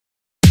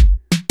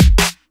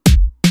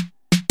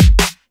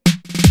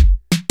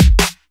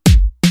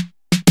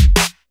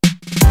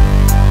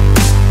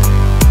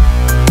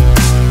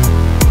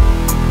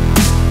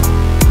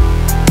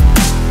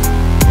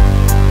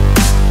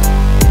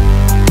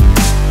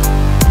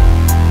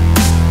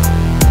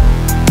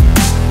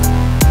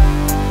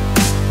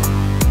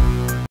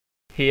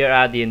Here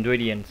are the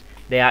ingredients.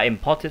 They are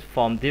imported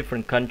from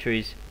different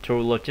countries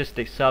through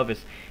logistics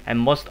service, and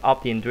most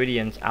of the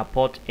ingredients are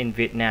bought in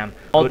Vietnam.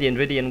 All the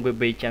ingredients will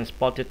be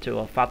transported to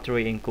a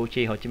factory in Củ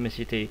Chi, Ho Chi Minh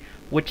City,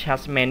 which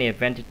has many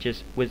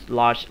advantages with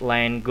large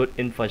land, good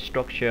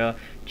infrastructure,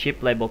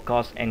 cheap labor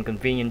costs, and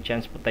convenient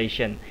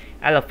transportation.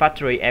 At the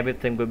factory,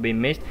 everything will be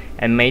mixed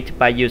and made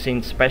by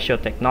using special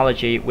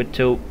technology with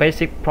two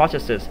basic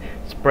processes: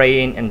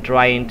 spraying and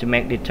drying to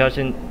make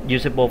detergent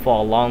usable for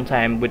a long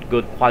time with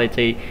good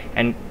quality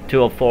and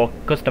to afford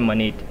customer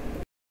need.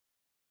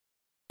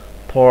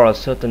 Pour a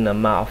certain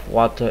amount of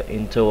water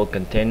into a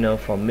container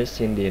for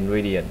mixing the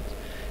ingredients.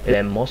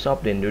 Then most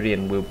of the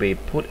ingredients will be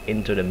put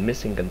into the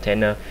mixing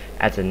container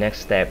as the next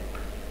step.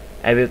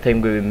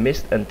 Everything will be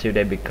mixed until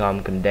they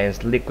become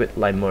condensed liquid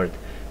like mud.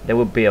 There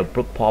will be a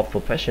group of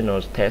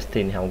professionals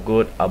testing how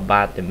good or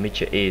bad the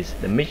mixture is.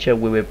 The mixture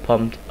will be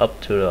pumped up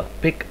to the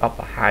peak of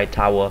a high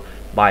tower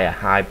by a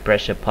high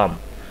pressure pump.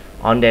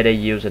 On that they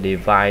use a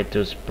device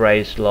to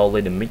spray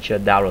slowly the mixture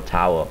down the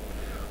tower,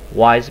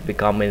 while it's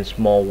becoming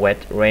small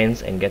wet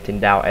rains and getting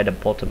down at the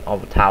bottom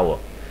of the tower.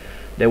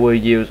 They will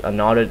use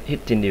another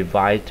heating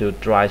device to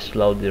dry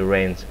slowly the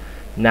rains.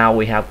 Now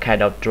we have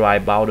kind of dry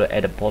powder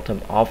at the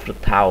bottom of the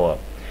tower.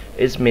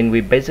 It means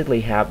we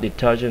basically have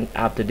detergent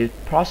after this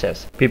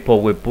process.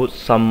 People will put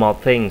some more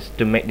things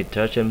to make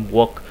detergent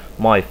work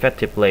more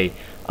effectively.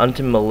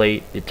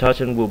 Ultimately,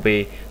 detergent will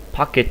be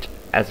packaged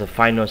as a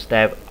final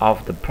step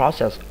of the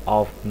process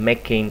of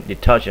making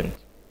detergent.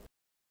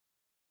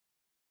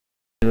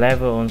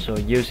 Level also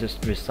uses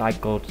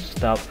recycled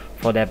stuff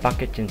for their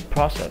packaging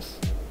process.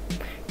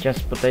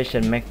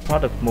 Transportation makes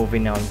product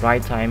moving on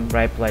right time,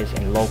 right place,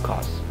 and low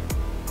cost.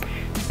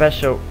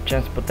 Special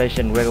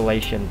transportation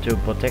regulation to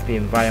protect the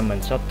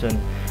environment, certain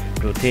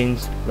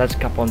routines, less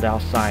carbon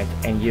dioxide,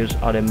 and use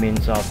other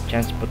means of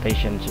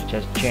transportation such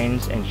as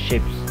trains and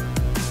ships.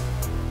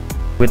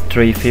 With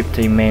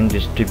 350 main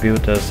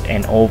distributors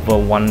and over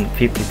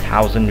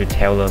 150,000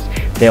 retailers,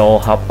 they all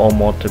help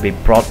OMO to be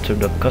brought to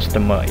the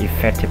customer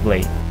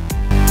effectively.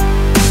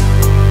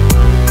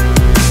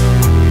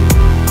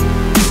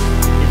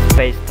 It's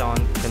based on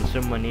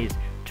consumer needs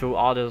through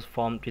orders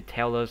from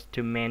retailers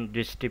to main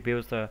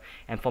distributor,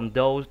 and from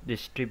those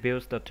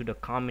distributors to the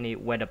company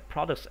where the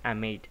products are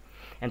made,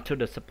 and to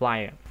the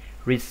supplier.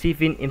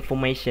 Receiving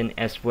information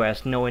as well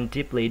as knowing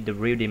deeply the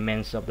real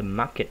demands of the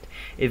market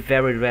is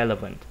very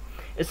relevant.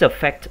 It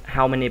affects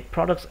how many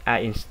products are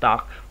in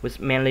stock, which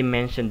mainly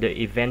mention the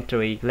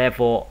inventory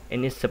level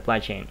in its supply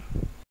chain.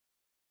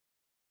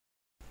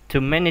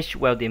 To manage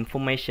well the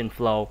information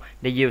flow,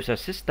 they use a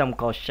system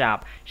called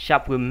SHARP.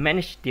 SHARP will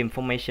manage the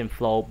information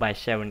flow by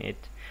sharing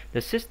it.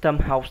 The system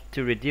helps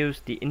to reduce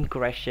the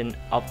incorrection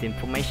of the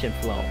information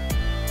flow.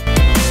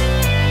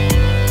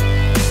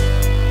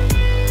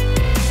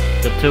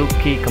 The two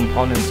key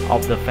components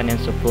of the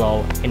financial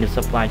flow in the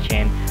supply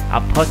chain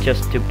are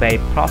purchase to pay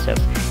process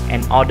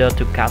and order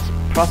to cash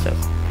process.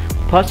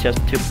 Purchase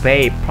to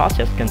pay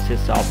process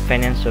consists of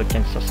financial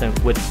transactions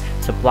with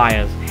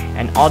suppliers,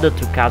 and order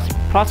to cash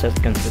process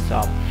consists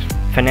of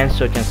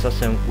financial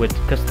transactions with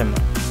customers.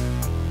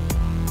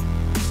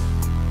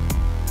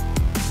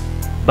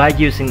 By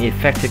using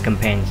effective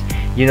campaigns,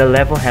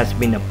 Unilever has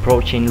been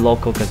approaching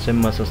local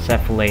consumers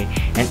successfully,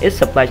 and its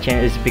supply chain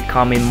is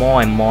becoming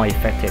more and more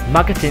effective.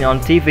 Marketing on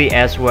TV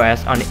as well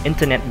as on the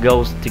internet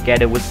goes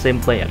together with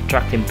simply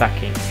attracting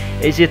backing.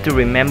 Easy to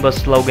remember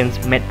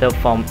slogans matter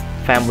from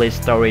family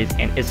stories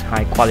and its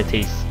high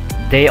qualities.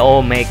 They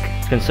all make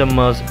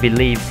consumers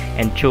believe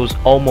and choose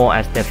OMO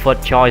as their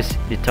first choice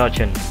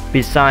detergent.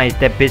 Besides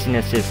their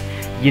businesses,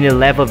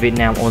 Unilever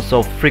Vietnam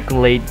also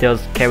frequently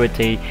does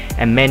charity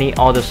and many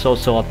other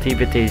social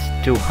activities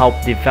to help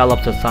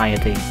develop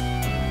society.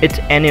 It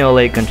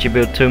annually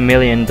contributes $2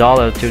 million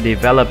to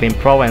developing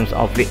programs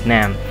of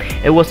Vietnam.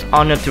 It was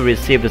honored to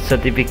receive the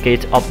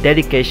certificate of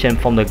dedication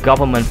from the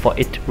government for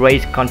its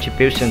great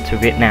contribution to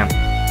Vietnam.